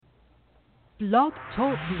Blog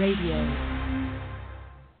Talk Radio.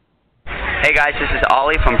 Hey guys, this is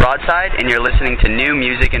Ollie from Broadside, and you're listening to New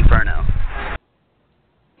Music Inferno.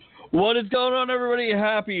 What is going on, everybody?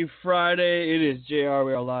 Happy Friday. It is JR.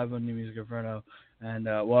 We are live on New Music Inferno, and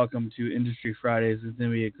welcome to Industry Fridays. It's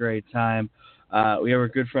going to be a great time. We have a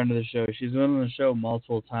good friend of the show. She's been on the show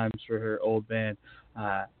multiple times for her old band,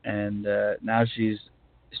 and now she's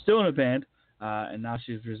still in a band, and now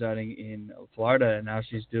she's residing in Florida, and now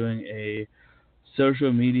she's doing a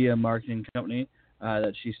social media marketing company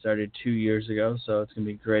that she started 2 years ago, so it's going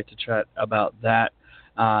to be great to chat about that.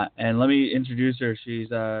 And let me introduce her.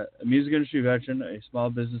 She's a music industry veteran, a small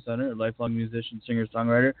business owner, a lifelong musician,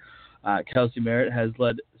 singer-songwriter. Kelsey Merritt has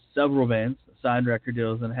led several bands, signed record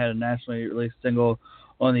deals, and had a nationally released single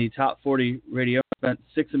on the Top 40 radio. Spent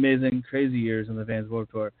 6 amazing, crazy years on the Vans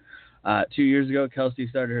Warped Tour. 2 years ago, Kelsey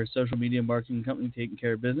started her social media marketing company, Taking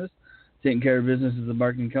Care of Business. Taking Care of Business is a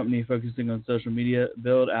marketing company focusing on social media,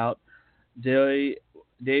 build out,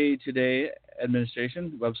 day-to-day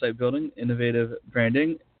administration, website building, innovative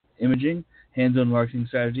branding, imaging, hands-on marketing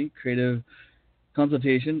strategy, creative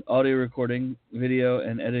consultation, audio recording, video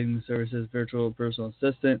and editing services, virtual personal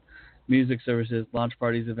assistant, music services, launch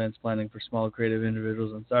parties, events planning for small creative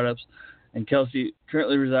individuals and startups. And Kelsey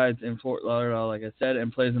currently resides in Fort Lauderdale, like I said,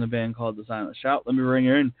 and plays in a band called The Silent Shout. Let me bring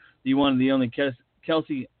her in, the one and the only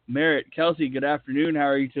Kelsey Merritt. Kelsey, good afternoon. How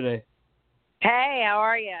are you today? Hey, how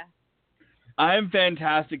are you? I'm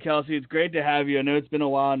fantastic, Kelsey. It's great to have you. I know it's been a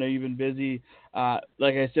while. I know you've been busy.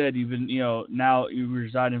 Like I said, you've been, now you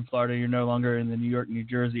reside in Florida. You're no longer in the New York, New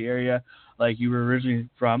Jersey area like you were originally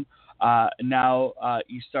from. Now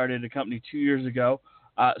you started a company 2 years ago.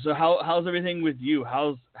 So how's everything with you?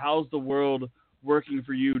 How's the world working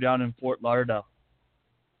for you down in Fort Lauderdale?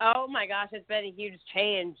 Oh my gosh, it's been a huge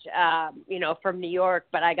change, from New York,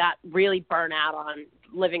 but I got really burnt out on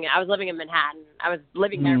I was living in Manhattan. I was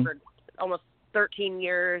living there for almost 13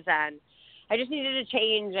 years, and I just needed a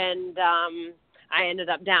change, and I ended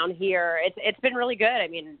up down here. It's been really good. I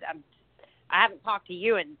mean, I haven't talked to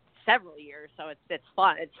you in several years, so it's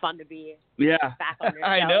fun. It's fun to be back on your show.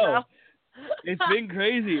 I know. It's been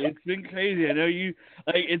crazy. I know you,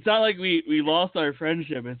 like, it's not like we lost our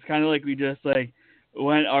friendship. It's kind of like we just, like,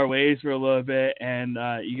 went our ways for a little bit, and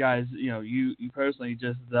you guys, you personally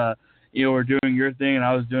just, were doing your thing, and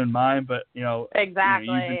I was doing mine, but, exactly.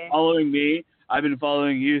 You've been following me, I've been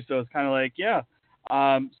following you, so it's kind of like,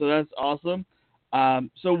 so that's awesome.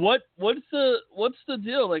 So what's the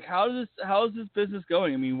deal? Like, how is this business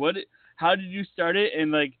going? I mean, how did you start it,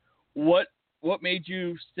 and, like, what made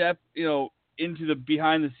you step, into the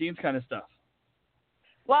behind the scenes kind of stuff?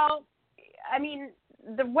 Well, I mean,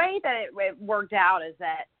 the way that it worked out is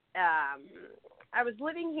that I was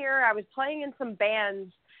living here. I was playing in some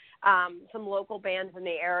bands, some local bands in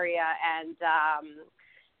the area, and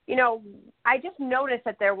I just noticed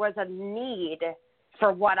that there was a need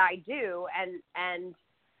for what I do, and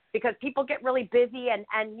because people get really busy,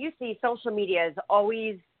 and you see social media is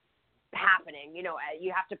always happening.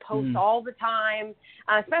 You have to post all the time,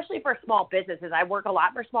 especially for small businesses. I work a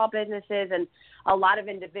lot for small businesses and a lot of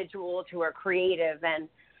individuals who are creative, and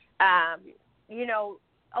a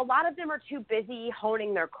lot of them are too busy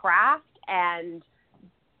honing their craft and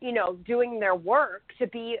doing their work to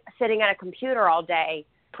be sitting at a computer all day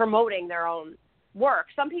promoting their own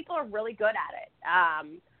work. Some people are really good at it.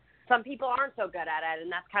 Some people aren't so good at it,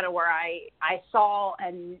 and that's kind of where I saw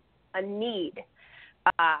a need.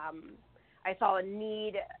 I saw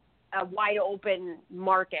a wide open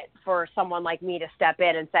market for someone like me to step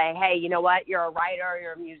in and say, hey, you know what? You're a writer,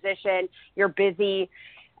 you're a musician, you're busy.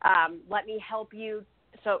 Let me help you.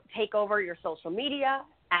 So take over your social media,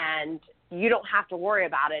 and you don't have to worry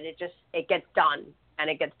about it. It gets done, and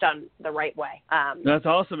it gets done the right way. That's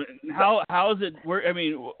awesome. How is it work? I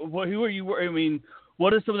mean, who are you? I mean,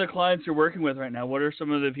 what are some of the clients you're working with right now? What are some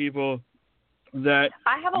of the people that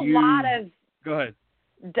I have a lot of go ahead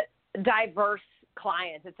diverse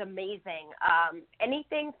clients? It's amazing.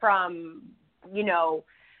 Anything from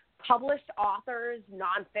published authors,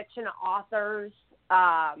 nonfiction authors.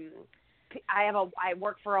 I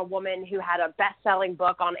work for a woman who had a best-selling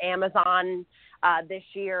book on Amazon this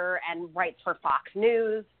year and writes for Fox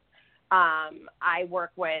News. I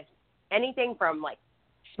work with anything from like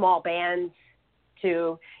small bands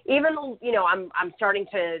to even I'm starting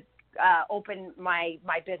to open my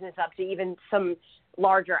business up to even some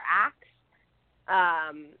larger acts.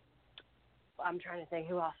 I'm trying to think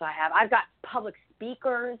who else I have. I've got public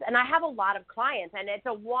speakers, and I have a lot of clients, and it's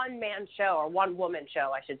a one-man show, or one-woman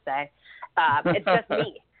show, I should say. It's just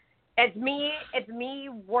me. It's me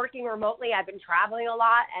working remotely. I've been traveling a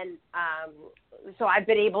lot, and so I've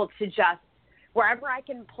been able to just wherever I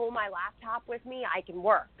can pull my laptop with me, I can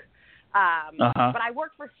work. But I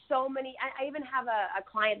work for so many. I even have a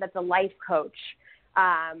client that's a life coach,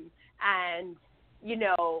 and you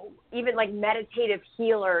know, even like meditative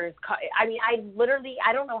healers. I mean, I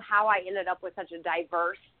don't know how I ended up with such a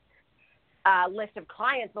diverse list of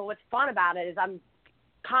clients. But what's fun about it is I'm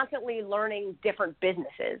constantly learning different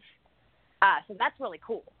businesses. So that's really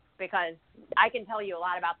cool because I can tell you a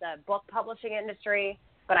lot about the book publishing industry,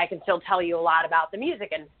 but I can still tell you a lot about the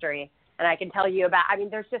music industry. And I can tell you about, I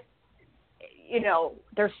mean, there's just, you know,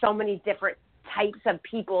 there's so many different types of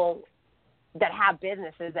people that have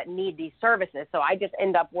businesses that need these services. So I just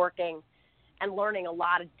end up working and learning a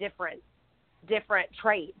lot of different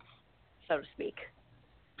trades, so to speak.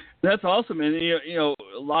 That's awesome. And, you know,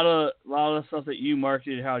 a lot of the stuff that you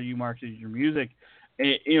marketed, how you marketed your music,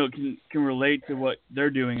 you know, can relate to what they're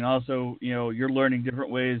doing. And also, you know, you're learning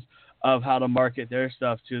different ways of how to market their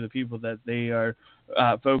stuff to the people that they are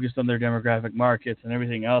focused on their demographic markets and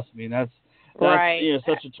everything else. I mean, that's right. You know,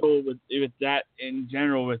 such a tool with that in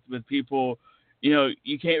general with people. You know,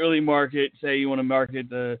 you can't really market. Say you want to market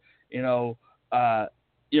the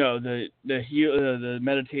the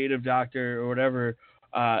meditative doctor or whatever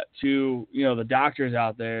to, you know, the doctors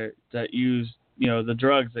out there that use, you know, the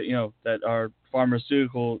drugs that, you know, that are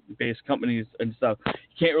pharmaceutical based companies and stuff. You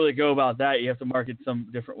can't really go about that. You have to market some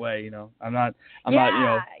different way, you know. I'm not, you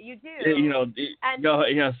know. You do. You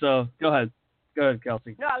know, so go ahead. Go ahead,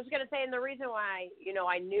 Kelsey. No, I was going to say, and the reason why, you know,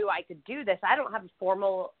 I knew I could do this, I don't have a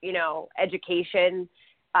formal, you know, education.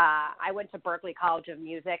 I went to Berklee College of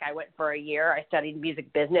Music. I went for a year. I studied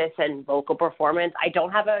music business and vocal performance. I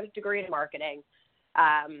don't have a degree in marketing.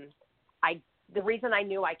 The reason I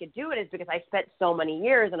knew I could do it is because I spent so many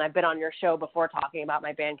years, and I've been on your show before talking about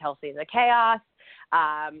my band Kelsey and the Chaos,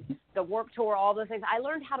 the Warped Tour, all those things. I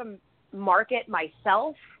learned how to market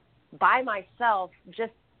myself by myself,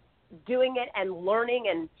 just doing it and learning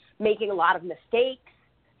and making a lot of mistakes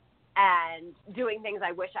and doing things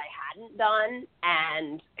I wish I hadn't done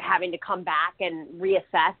and having to come back and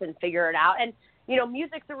reassess and figure it out. And, you know,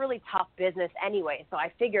 music's a really tough business anyway. So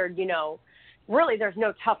I figured, you know, really there's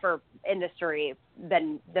no tougher industry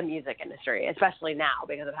than the music industry, especially now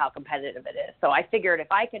because of how competitive it is. So I figured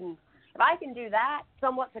if I can do that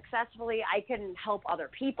somewhat successfully, I can help other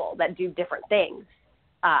people that do different things.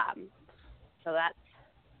 So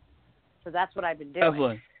that's what I've been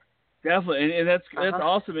doing. Definitely, and that's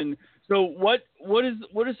awesome. And so, what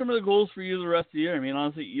are some of the goals for you the rest of the year? I mean,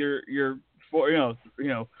 honestly, you're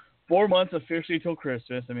 4 months officially till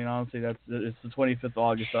Christmas. I mean, honestly, it's the 25th of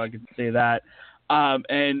August, so I can say that.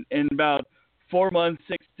 And about 4 months,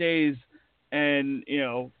 6 days, and you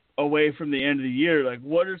know, away from the end of the year. Like,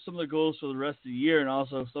 what are some of the goals for the rest of the year, and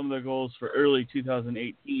also some of the goals for early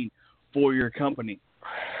 2018 for your company?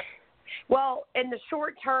 Well, in the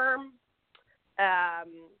short term,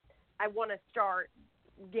 I want to start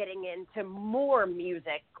getting into more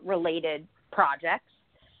music-related projects.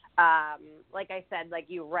 Like I said, like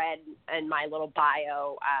you read in my little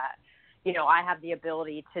bio, you know, I have the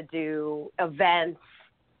ability to do events,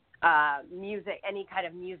 music, any kind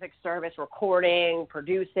of music service, recording,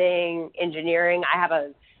 producing, engineering. I have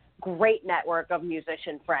a great network of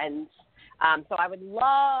musician friends. So I would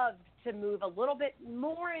love to move a little bit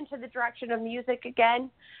more into the direction of music again.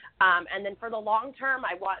 And then for the long term,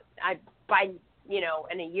 by, you know,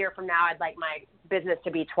 in a year from now, I'd like my business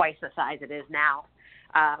to be twice the size it is now.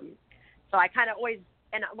 So I kind of always,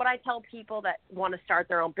 and what I tell people that want to start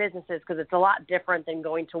their own businesses, because it's a lot different than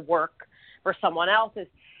going to work for someone else, is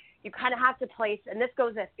you kind of have to place, and this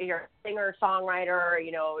goes if you're a singer, songwriter,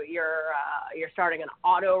 you know, you're starting an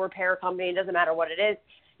auto repair company, it doesn't matter what it is.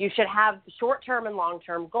 You should have short-term and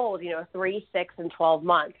long-term goals, you know, 3, 6, and 12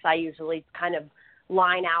 months. I usually kind of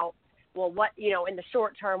line out, well, what, you know, in the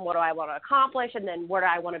short term, what do I want to accomplish? And then where do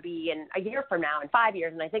I want to be in a year from now, in 5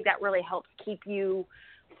 years? And I think that really helps keep you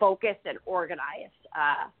focused and organized,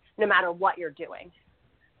 no matter what you're doing,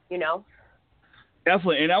 you know?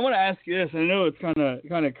 Definitely. And I want to ask you this. I know it's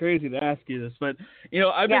kind of crazy to ask you this, but, you know,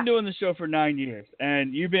 I've been doing the show for 9 years,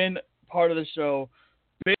 and you've been part of the show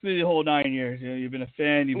basically the whole 9 years. You know, you've been a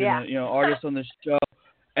fan, you've been a, you know, artist on the show,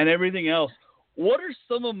 and everything else. What are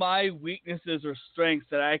some of my weaknesses or strengths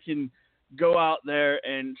that I can go out there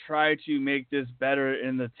and try to make this better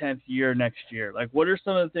in the 10th year next year? Like, what are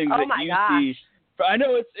some of the things that you see? I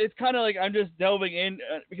know it's kind of like I'm just delving in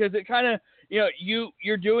because it kind of, you know,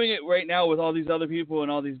 you're doing it right now with all these other people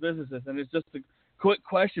and all these businesses, and it's just a quick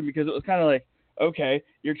question because it was kind of like, okay,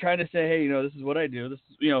 you're trying to say, hey, you know, this is what I do. This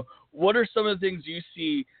is, you know, what are some of the things you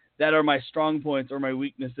see that are my strong points or my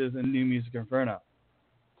weaknesses in New Music Inferno?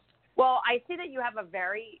 Well, I see that you have a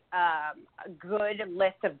very good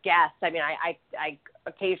list of guests. I mean, I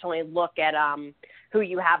occasionally look at who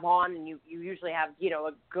you have on, and you usually have,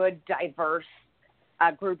 a good, diverse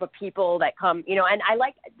group of people that come, and I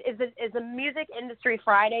like, is the Music Industry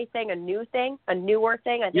Friday thing a newer thing? I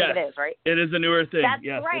think Yes, it is, right? It is a newer thing. That's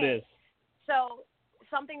yes, great. it is. So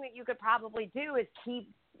something that you could probably do is keep,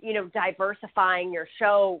 diversifying your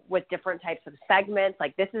show with different types of segments.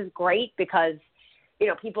 Like, this is great because,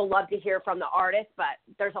 people love to hear from the artist, but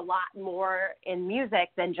there's a lot more in music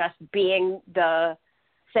than just being the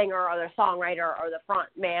singer or the songwriter or the front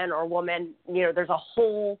man or woman. There's a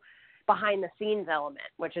whole behind the scenes element,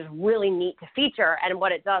 which is really neat to feature. And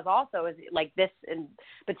what it does also is, like, this in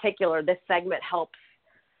particular, this segment helps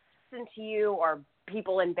listen to you, or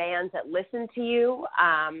people in bands that listen to you,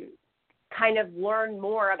 kind of learn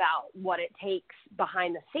more about what it takes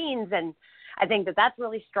behind the scenes. And I think that that's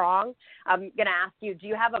really strong. I'm going to ask you, do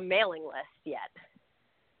you have a mailing list yet?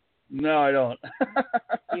 No, I don't.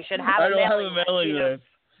 You should have a mailing list. I don't have a mailing list.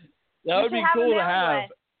 That would be cool to have.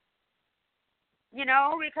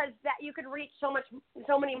 Because that you could reach so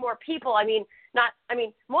many more people.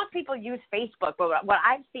 Most people use Facebook, but what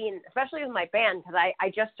I've seen, especially with my band, because I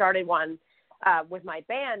just started one with my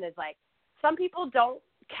band, is like, some people don't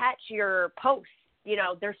catch your posts.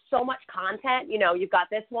 There's so much content. You've got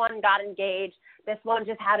this one got engaged, this one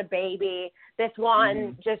just had a baby, this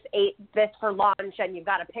one just ate this for lunch, and you've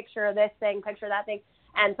got a picture of this thing, picture of that thing.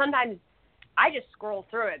 And sometimes I just scroll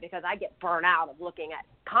through it because I get burnt out of looking at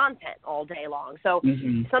content all day long. So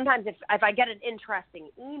sometimes if I get an interesting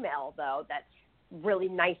email, though, that's really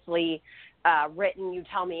nicely written, you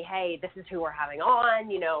tell me, hey, this is who we're having on,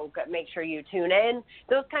 make sure you tune in.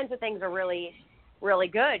 Those kinds of things are really, really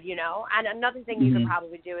good, And another thing you could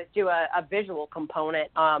probably do is do a visual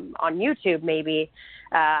component on YouTube, maybe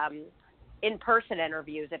in-person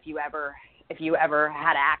interviews if you ever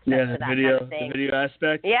had access to that video, kind of thing. the video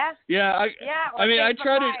aspect. Yeah. Yeah. I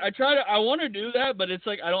want to do that, but it's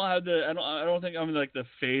like I don't think I'm like the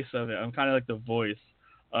face of it. I'm kind of like the voice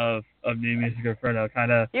of New Music Inferno. I try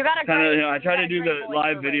to do the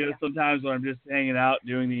live videos sometimes when I'm just hanging out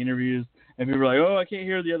doing the interviews, and people are like, "Oh, I can't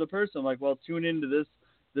hear the other person." I'm like, "Well, tune into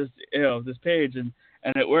this page," and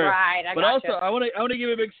it works. Right. But also, I want to give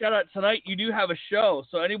a big shout out tonight. You do have a show,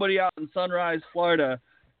 so anybody out in Sunrise, Florida,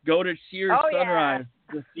 go to Cheers Sunrise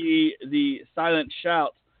to see the Silent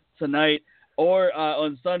Shout tonight, or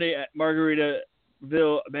on Sunday at Margaritaville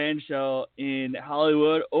Bandshell in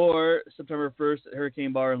Hollywood, or September 1st at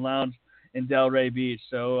Hurricane Bar and Lounge in Delray Beach.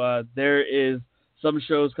 So there is some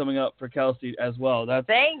shows coming up for Kelsey as well.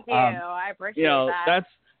 Thank you. I appreciate that.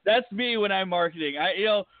 That's me when I'm marketing.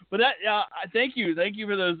 Thank you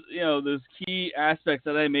for those those key aspects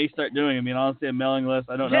that I may start doing. Honestly, a mailing list.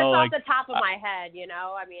 I don't know. Just off the top of my head,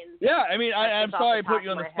 Yeah, I'm sorry I put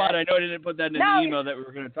you on the spot. I know I didn't put that in the email that we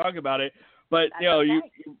were going to talk about it, but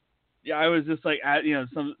I was just like,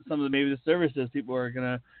 some of maybe the services people are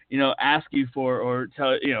gonna ask you for, or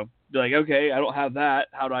tell be like, okay, I don't have that.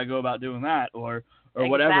 How do I go about doing that, or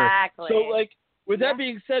whatever. Exactly. So like, with that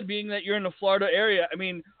being said, being that you're in the Florida area,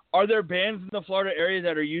 are there bands in the Florida area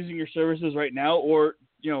that are using your services right now, or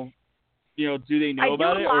do they know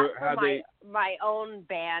about it, or have they? My own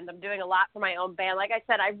band. I'm doing a lot for my own band. Like I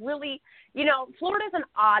said, I really, Florida's an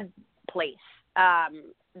odd place.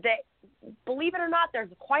 Believe it or not, there's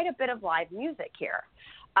quite a bit of live music here.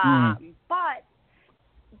 But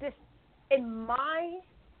this, in my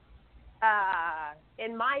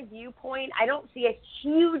viewpoint, I don't see a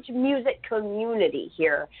huge music community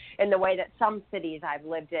here in the way that some cities I've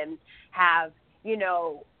lived in have,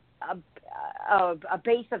 a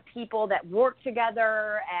base of people that work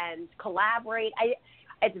together and collaborate.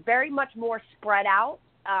 It's very much more spread out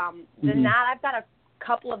than that. I've got a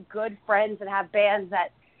couple of good friends that have bands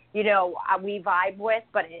that, we vibe with,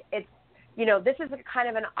 but it's, this is a kind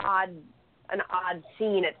of an odd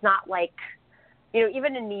scene. It's not like,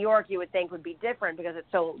 even in New York, you would think would be different because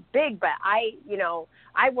it's so big, but I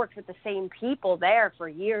worked with the same people there for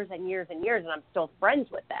years and years and years, and I'm still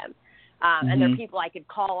friends with them. And they're people I could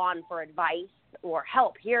call on for advice or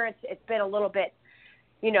help. Here it's been a little bit,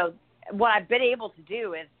 what I've been able to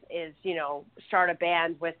do is start a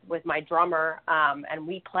band with my drummer, and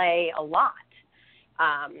we play a lot,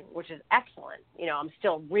 which is excellent. I'm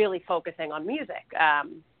still really focusing on music.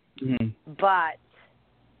 But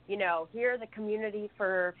here the community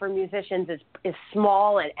for musicians is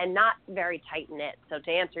small and not very tight knit. So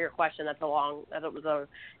to answer your question, that was a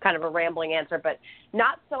kind of a rambling answer, but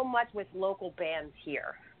not so much with local bands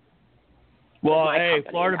here. Well, hey,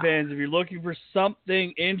 Florida bands, if you're looking for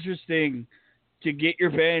something interesting to get your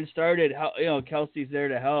band started, how, Kelsey's there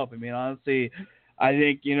to help. I mean, honestly, I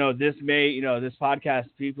think, this podcast,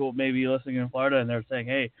 people may be listening in Florida and they're saying,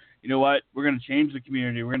 hey, you know what, we're going to change the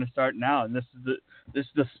community. We're going to start now. And this is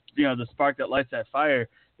the spark that lights that fire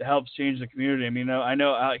that helps change the community. I mean, I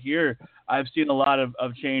know out here, I've seen a lot of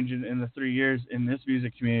change in the 3 years in this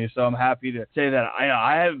music community. So I'm happy to say that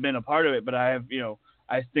I haven't been a part of it, but I have,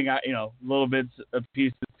 I think little bits of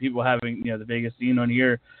pieces of people having, the Vegas scene on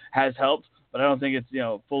here has helped. But I don't think it's,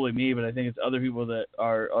 fully me, but I think it's other people that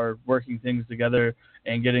are working things together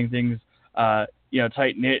and getting things,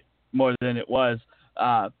 tight knit more than it was.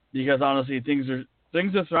 Because honestly, things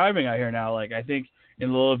are thriving out here now. Like, I think in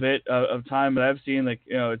a little bit of time that I've seen, like,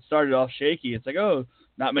 it started off shaky. It's like, oh,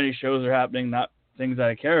 not many shows are happening, not things that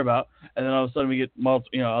I care about. And then all of a sudden we get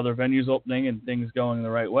other venues opening and things going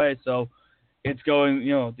the right way. So it's going,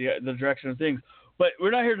 the direction of things. But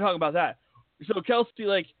we're not here to talk about that. So Kelsey,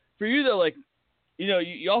 like, for you though, like,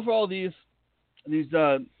 you offer all these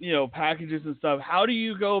packages and stuff. How do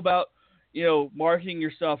you go about, marketing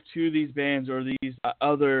yourself to these bands or these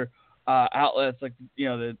other outlets, like,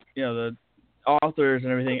 the authors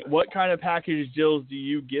and everything? What kind of package deals do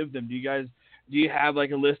you give them? Do you have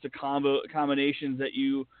like a list of combinations that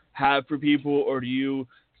you have for people, or do you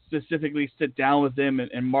specifically sit down with them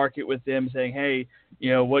and market with them saying, hey,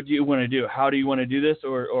 what do you want to do? How do you want to do this?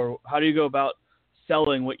 Or how do you go about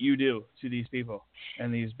selling what you do to these people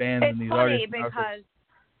and these bands and these artists? It's funny because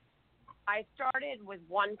I started with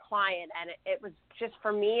one client, and it was just,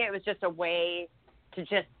 for me, it was just a way to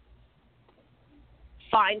just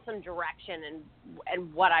find some direction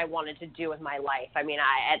and what I wanted to do with my life. I mean,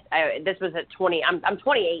 this was at 20. I'm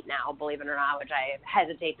 28 now, believe it or not, which I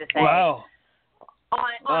hesitate to say. Wow.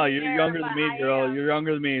 You're younger than me, girl. You're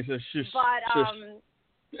younger than me, so shush. But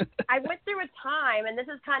I went through a time, and this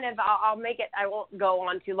is kind of, I'll make it, I won't go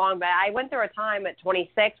on too long, but I went through a time at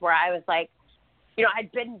 26 where I was like,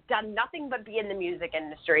 I'd done nothing but be in the music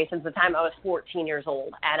industry since the time I was 14 years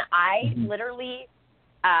old. And I literally,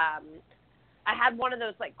 I had one of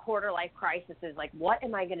those like quarter life crises, like, what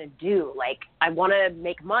am I going to do? Like, I want to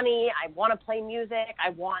make money. I want to play music.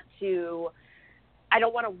 I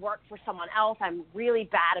don't want to work for someone else. I'm a really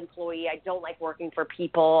bad employee. I don't like working for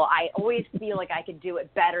people. I always feel like I could do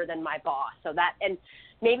it better than my boss. So that, and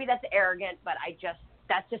maybe that's arrogant, but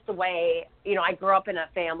that's just the way, I grew up in a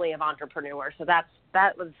family of entrepreneurs. So that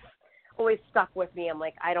was always stuck with me. I'm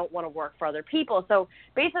like, I don't want to work for other people. So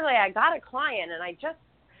basically I got a client, and I just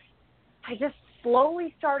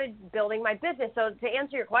slowly started building my business. So to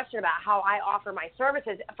answer your question about how I offer my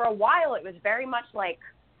services, for a while it was very much like,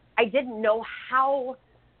 I didn't know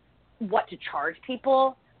what to charge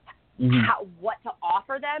people, what to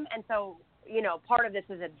offer them. And so, part of this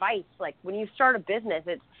is advice. Like, when you start a business,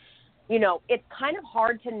 it's kind of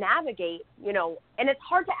hard to navigate, and it's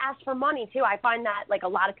hard to ask for money too. I find that, like, a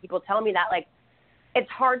lot of people tell me that, like,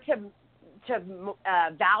 it's hard to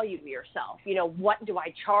value yourself. What do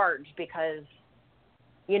I charge? Because,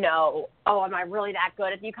 am I really that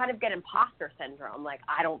good? You kind of get imposter syndrome. Like,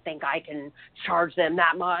 I don't think I can charge them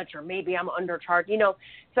that much, or maybe I'm undercharged,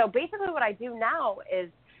 So basically what I do now is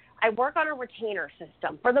I work on a retainer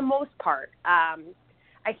system for the most part. I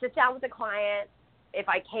sit down with the client if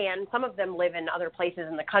I can. Some of them live in other places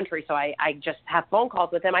in the country, so I just have phone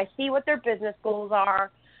calls with them. I see what their business goals are,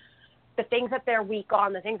 the things that they're weak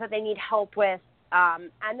on, the things that they need help with, and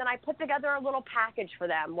then I put together a little package for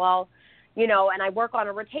them. Well, and I work on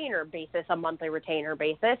a retainer basis, a monthly retainer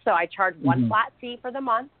basis. So I charge one flat fee for the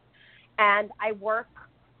month, and I work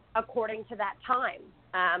according to that time.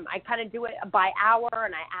 I kind of do it by hour,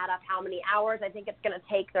 and I add up how many hours I think it's going to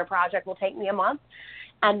take. Their project will take me a month.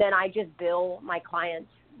 And then I just bill my clients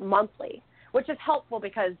monthly, which is helpful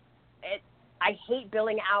because I hate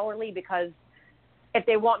billing hourly, because if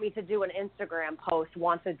they want me to do an Instagram post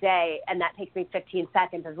once a day and that takes me 15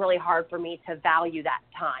 seconds, it's really hard for me to value that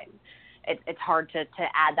time. It's hard to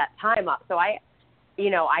add that time up. So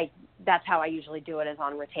that's how I usually do it, is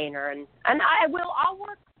on retainer. And I'll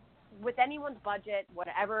work with anyone's budget,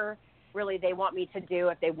 whatever really they want me to do.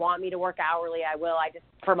 If they want me to work hourly, I will.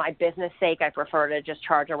 For my business sake, I prefer to just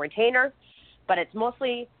charge a retainer. But it's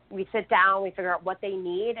mostly, we sit down, we figure out what they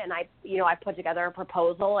need, and I put together a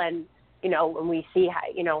proposal, and and we see how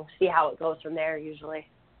it goes from there usually.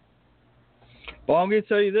 Well, I'm going to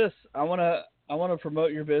tell you this. I want to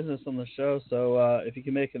promote your business on the show. So if you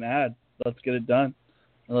can make an ad, let's get it done,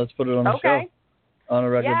 and let's put it on the show on a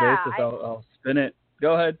regular basis. I'll spin it.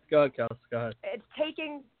 Go ahead, Kelsey. Go ahead. It's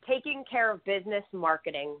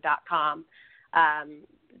takingcareofbusinessmarketing.com.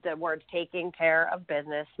 The words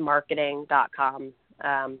takingcareofbusinessmarketing.com.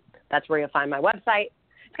 That's where you'll find my website.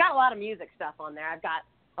 it's got a lot of music stuff on there. I've got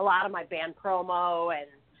a lot of my band promo and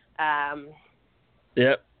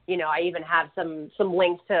Yep. you know, I even have some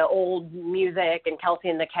links to old music and Kelsey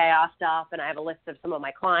and the Chaos stuff, and I have a list of some of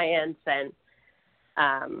my clients, and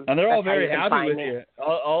they're all very happy with you.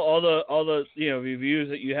 All the reviews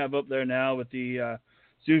that you have up there now with the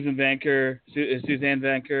Suzanne Vanker,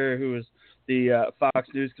 who was the Fox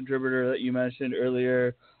News contributor that you mentioned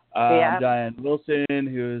earlier. Diane Wilson,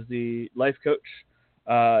 who is the life coach.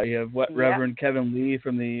 You have Reverend Kevin Lee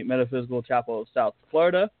from the Metaphysical Chapel of South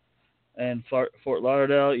Florida and Fort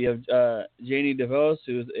Lauderdale. You have Janie DeVos,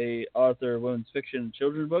 who is a author of women's fiction and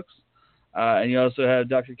children's books. And you also have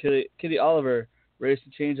Dr. Kitty Oliver, Race to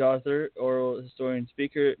Change author, oral historian,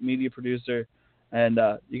 speaker, media producer. And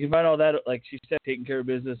you can find all that, like she said,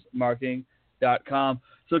 takingcareofbusinessmarketing.com.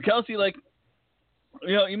 So, Kelsey,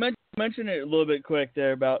 you mentioned it a little bit quick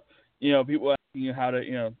there about, people asking you how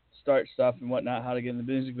to, start stuff and whatnot, how to get in the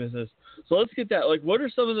music business. So let's get that. Like, what are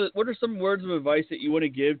some words of advice that you want to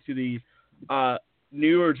give to the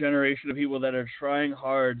newer generation of people that are trying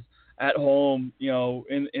hard at home,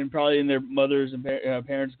 in probably in their mothers and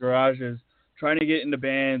parents' garages, trying to get into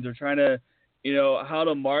bands or trying to, how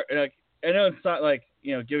to market? Like, I know it's not like,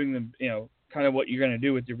 giving them, kind of what you're going to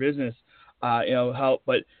do with your business, help,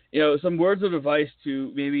 but, some words of advice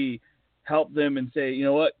to maybe help them and say, you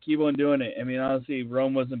know what, keep on doing it. I mean, honestly,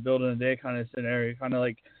 Rome wasn't built in a day kind of scenario, kind of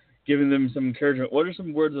like giving them some encouragement. What are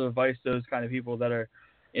some words of advice to those kind of people that are,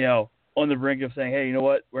 on the brink of saying, hey, you know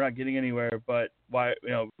what, we're not getting anywhere, but why,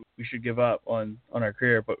 we should give up on our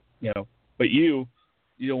career, but, but you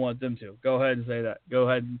don't want them to. Go ahead and say that. Go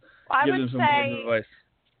ahead and give them some words of advice.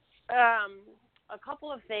 A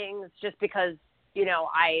couple of things, just because,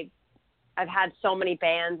 I've had so many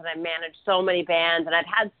bands and I've managed so many bands and I've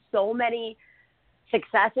had so many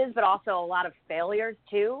successes, but also a lot of failures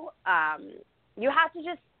too. You have to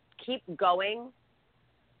just keep going.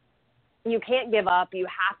 You can't give up. You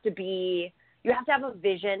have to have a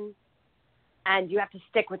vision, and you have to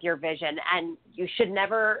stick with your vision, and you should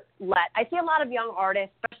never I see a lot of young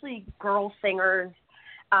artists, especially girl singers,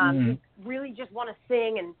 who really just want to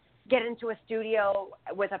sing and get into a studio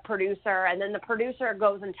with a producer, and then the producer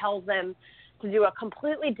goes and tells them to do a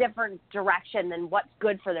completely different direction than what's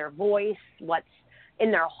good for their voice, what's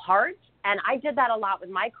in their heart. And I did that a lot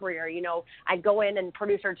with my career. I'd go in and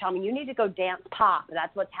producer would tell me, you need to go dance pop.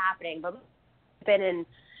 That's what's happening. But I've been in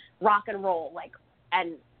rock and roll,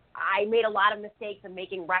 and I made a lot of mistakes in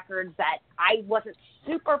making records that I wasn't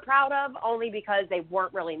super proud of, only because they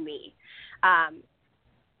weren't really me.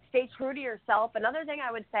 Stay true to yourself. Another thing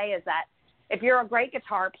I would say is that if you're a great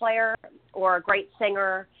guitar player or a great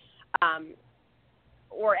singer,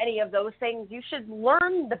 or any of those things, you should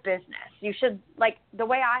learn the business. You should, the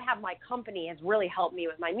way I have my company has really helped me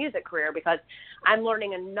with my music career, because I'm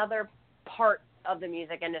learning another part of the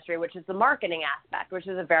music industry, which is the marketing aspect, which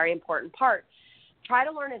is a very important part. Try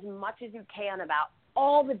to learn as much as you can about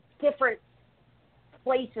all the different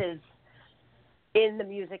places in the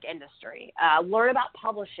music industry. Learn about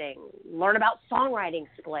publishing, learn about songwriting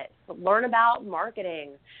splits, learn about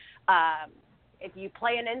marketing. If you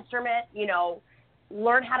play an instrument,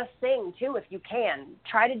 learn how to sing too if you can.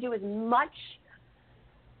 Try to do as much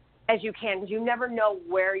as you can, because you never know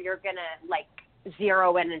where you're going to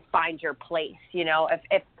zero in and find your place.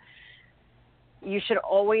 If you should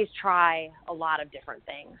always try a lot of different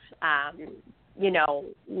things.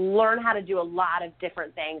 Learn how to do a lot of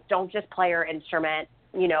different things. Don't just play your instrument.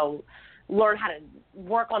 Learn how to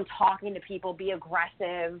work on talking to people, be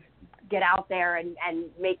aggressive, get out there and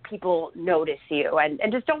make people notice you, and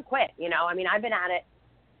just don't quit. I've been at it,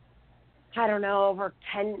 I don't know, over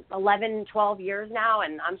 10, 11, 12 years now,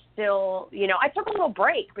 and I'm still, I took a little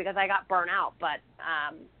break because I got burnt out, but,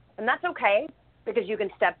 and that's okay, because you can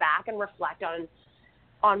step back and reflect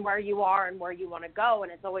on where you are and where you want to go,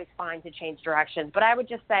 and it's always fine to change directions. But I would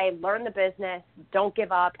just say, learn the business, don't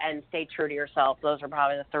give up, and stay true to yourself. Those are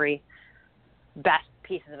probably the three best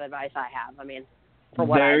pieces of advice I have. For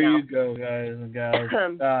what I know. There you go, guys and gals.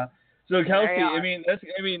 So Kelsey, that's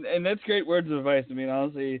great words of advice.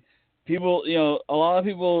 Honestly, people, a lot of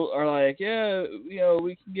people are like, yeah,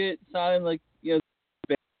 we can get signed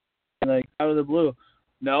out of the blue.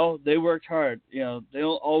 No, they worked hard. They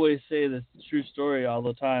don't always say the true story all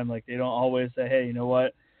the time. They don't always say, hey, you know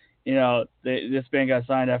what, this band got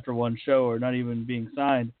signed after one show, or not even being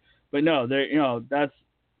signed. But no, that's,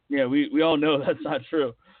 we all know that's not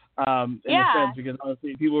true. In a sense, because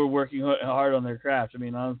honestly, people are working hard on their craft.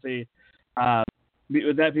 Honestly,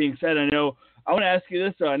 with that being said, I want to ask you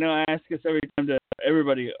this, though. I know I ask this every time to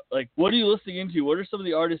everybody. Like, what are you listening into? What are some of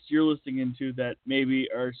the artists you're listening into that maybe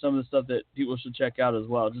are some of the stuff that people should check out as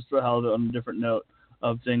well? Just for a hell of it on a different note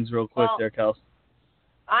of things real quick there, Kels.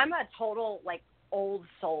 I'm a total, like, old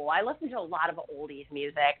soul. I listen to a lot of oldies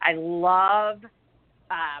music. I love,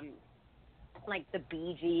 like, the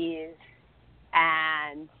Bee Gees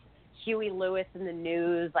and Huey Lewis and the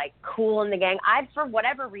News, like, Kool and the Gang. For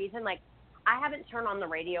whatever reason, like, I haven't turned on the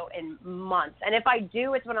radio in months. And if I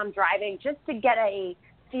do, it's when I'm driving, just to get a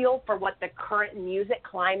feel for what the current music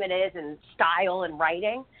climate is and style and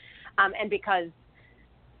writing. And because,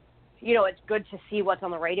 you know, it's good to see what's on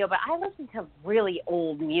the radio, but I listen to really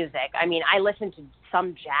old music. I mean, I listen to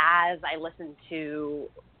some jazz. I listen to,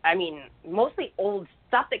 mostly old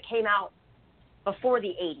stuff that came out before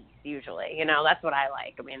the 80s, usually. You know, that's what I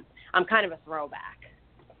like. I mean, I'm kind of a throwback.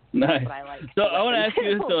 Nice. That's what I like. So I want to ask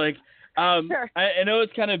you this, so, like, sure. I know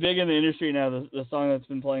it's kind of big in the industry now, the song that's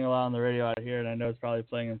been playing a lot on the radio out here, and I know it's probably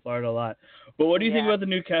playing in Florida a lot. But what do you think about the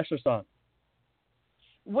new Kesha song?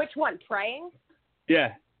 Which one? Praying?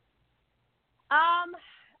 Yeah. I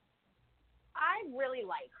really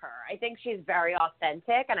like her. I think she's very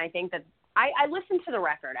authentic, and I think that I listened to the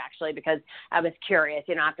record, actually, because I was curious,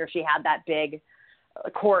 you know, after she had that big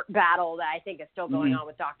court battle that I think is still going on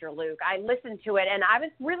with Dr. Luke. I listened to it, and I was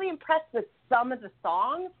really impressed with some of the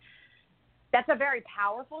songs. That's a very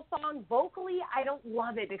powerful song. Vocally, I don't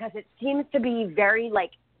love it because it seems to be very,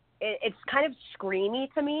 like, it's kind of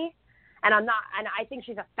screamy to me. And I think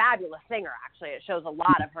she's a fabulous singer, actually. It shows a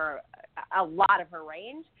lot of her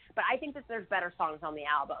range. But I think that there's better songs on the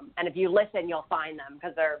album. And if you listen, you'll find them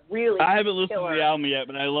because they're really I haven't listened killer. to the album yet,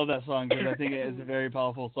 but I love that song because I think it is a very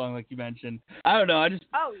powerful song, like you mentioned. I don't know. I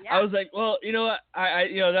was like, well, you know what?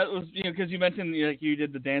 That was, because you mentioned, like, you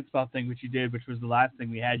did the dance pop thing, which you did, which was the last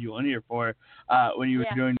thing we had you on here for when you were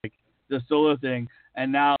doing, like, the solo thing.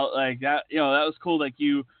 And now, like, that, that was cool. Like,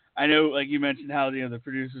 I know, like you mentioned how, the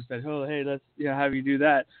producer said, oh, hey, let's, have you do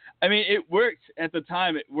that. I mean, it worked at the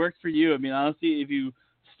time. It worked for you. I mean, honestly, if you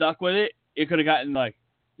stuck with it, it could have gotten, like,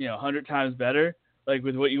 100 times better, like,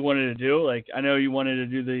 with what you wanted to do. Like, I know you wanted to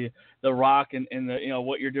do the rock and the,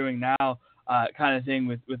 what you're doing now kind of thing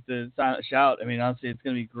with the Silent Shout. I mean, honestly, it's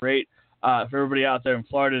going to be great for everybody out there in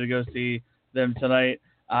Florida to go see them tonight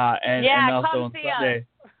and also on Sunday.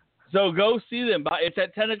 So go see them. It's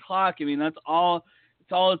at 10 o'clock. I mean, that's all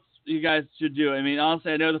you guys should do. I mean,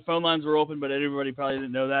 honestly, I know the phone lines were open, but everybody probably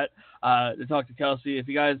didn't know that to talk to Kelsey. If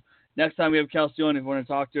you guys, next time we have Kelsey on, if you want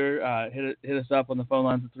to talk to her, hit us up on the phone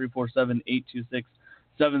lines at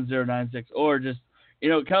 347-826-7096, or just,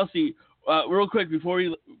 Kelsey, real quick before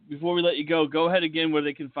we let you go ahead again where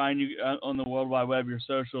they can find you on the World Wide Web, your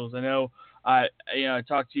socials. I know I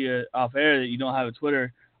talked to you off air that you don't have a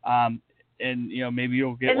Twitter, and maybe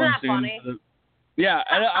you'll get one soon. Funny? Yeah,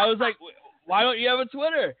 and I was like, why don't you have a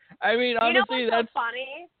Twitter? I mean, honestly, that's so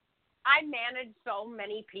funny. I manage so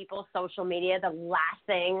many people's social media. The last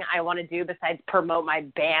thing I want to do besides promote my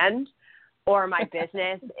band or my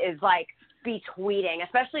business is, like, be tweeting,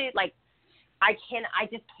 especially, like, I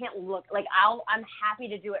just can't look like I'm happy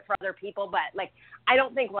to do it for other people, but, like, I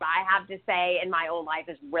don't think what I have to say in my own life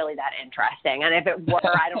is really that interesting. And if it were,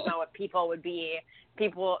 I don't know what people would be.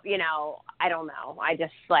 People, I don't know. I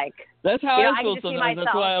just, like, that's how I feel sometimes.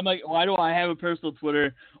 That's why I'm like, why do I have a personal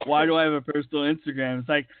Twitter? Why do I have a personal Instagram? It's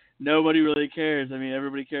like nobody really cares. I mean,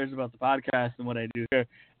 everybody cares about the podcast and what I do here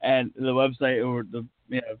and the website or the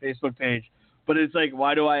Facebook page. But it's like,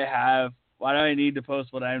 why do I need to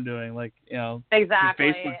post what I'm doing? Like, exactly.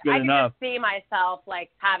 Facebook's good I can enough. just see myself, like,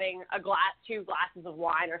 having two glasses of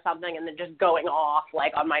wine or something, and then just going off,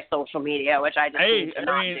 like, on my social media, which I just do.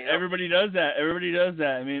 Everybody does that. I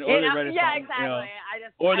mean, or they write a song. Yeah, exactly.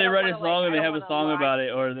 Or they write a song and they have a song about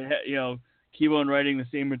it, or they keep on writing the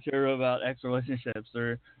same material about ex relationships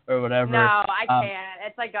or whatever. No, I can't.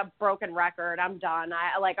 It's like a broken record. I'm done.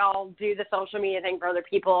 I'll do the social media thing for other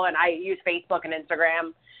people, and I use Facebook and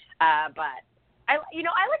Instagram. But I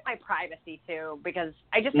like my privacy too, because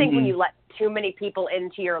I just think when you let too many people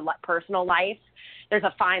into your personal life, there's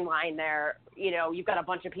a fine line there. You've got a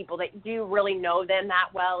bunch of people that do really know them that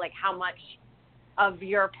well. Like, how much of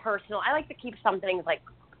your personal? I like to keep some things, like,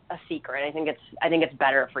 a secret. I think it's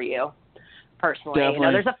better for you personally.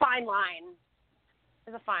 Definitely. There's a fine line.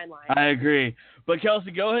 I agree. But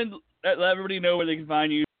Kelsey, go ahead and let everybody know where they can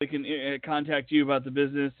find you. They can contact you about the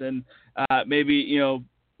business and maybe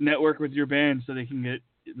network with your band so they can get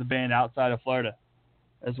the band outside of Florida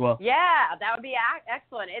as well. Yeah, that would be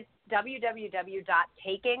excellent. It's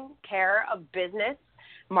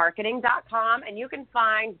www.takingcareofbusinessmarketing.com, and you can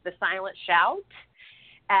find The Silent Shout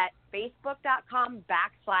at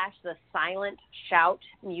facebook.com/The Silent Shout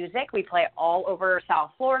Music. We play all over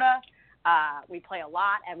South Florida. We play a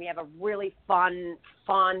lot, and we have a really fun,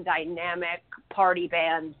 dynamic party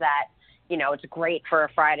band that, you know, it's great for a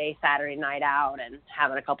Friday, Saturday night out and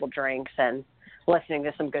having a couple drinks and listening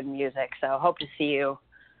to some good music. So hope to see you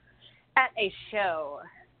at a show.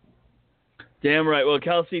 Damn right. Well,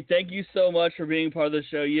 Kelsey, thank you so much for being part of the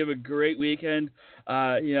show. You have a great weekend.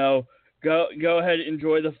 You know, go ahead and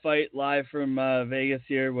enjoy the fight live from Vegas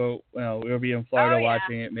here. We'll be in Florida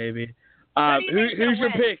watching it maybe. Who's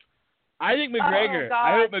your pick? I think McGregor. Oh,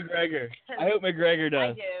 I hope McGregor does.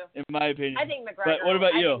 I do. In my opinion. I think McGregor. But what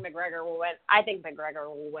about you? I think McGregor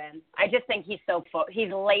will win. I just think he's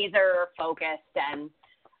he's laser focused and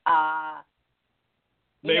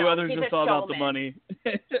Mayweather's just all about the money.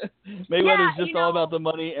 Mayweather's just all about the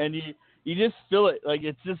money, and you just feel it. Like,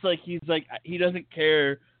 it's just like he doesn't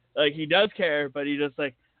care. Like, he does care, but he just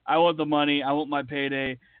like, I want the money, I want my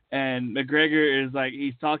payday. And McGregor is like,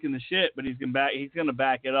 he's talking the shit, but he's gonna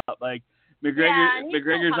back it up. Like,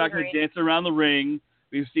 McGregor's not gonna dance around the ring.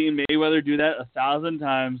 We've seen Mayweather do that 1,000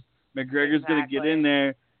 times. McGregor's gonna get in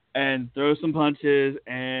there and throw some punches,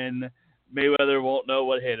 and Mayweather won't know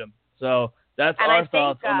what hit him. So that's our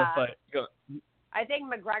thoughts on the fight. Go. I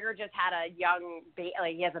think McGregor just had a young he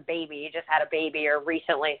has a baby. He just had a baby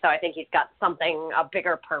recently, so I think he's got a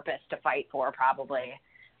bigger purpose to fight for, probably.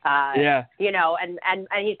 You know, and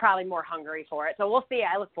he's probably more hungry for it. So we'll see.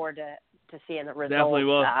 I look forward to seeing the results. Definitely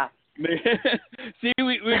will. See,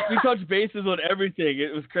 we touched bases on everything.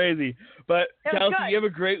 It was crazy. But Kelsey, you have a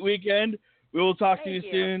great weekend. We will talk to you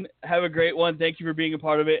soon. Have a great one. Thank you for being a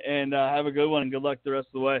part of it, and have a good one, and good luck the rest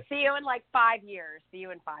of the way. See you in 5 years.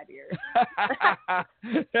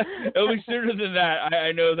 It'll be sooner than that.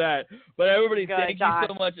 I know that. But everybody, thank you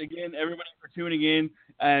so much again, everybody, for tuning in,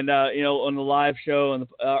 and on the live show and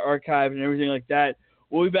the archive and everything like that.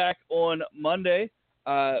 We'll be back on Monday.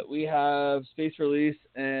 We have Space Release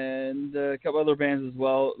and a couple other bands as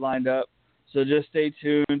well lined up. So just stay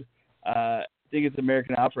tuned. I think it's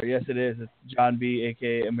American Opera. Yes, it is. It's John B.,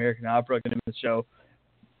 a.k.a. American Opera, going to be the show.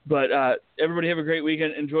 But everybody have a great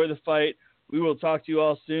weekend. Enjoy the fight. We will talk to you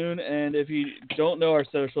all soon. And if you don't know our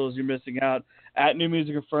socials, you're missing out. At New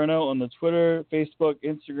Music Inferno on the Twitter, Facebook,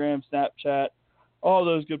 Instagram, Snapchat, all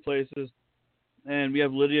those good places. And we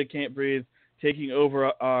have Lydia Can't Breathe taking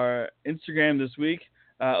over our Instagram this week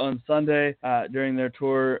on Sunday during their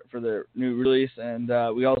tour for their new release. And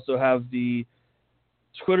we also have the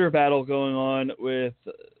Twitter battle going on with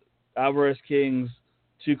Alvarez Kings,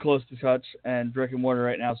 Too Close to Touch, and Brick and Mortar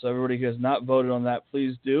right now. So everybody who has not voted on that,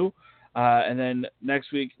 please do. And then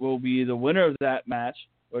next week will be the winner of that match,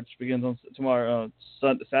 which begins on tomorrow,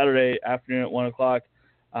 Saturday afternoon at 1 o'clock,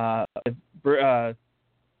 For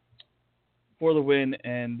the Win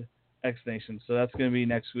and X Nation. So that's going to be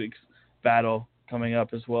next week's battle coming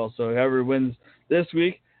up as well. So whoever wins this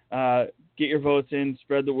week, get your votes in,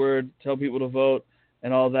 spread the word, tell people to vote,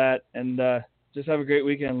 and all that. And just have a great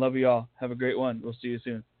weekend. Love you all. Have a great one. We'll see you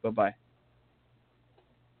soon. Bye-bye.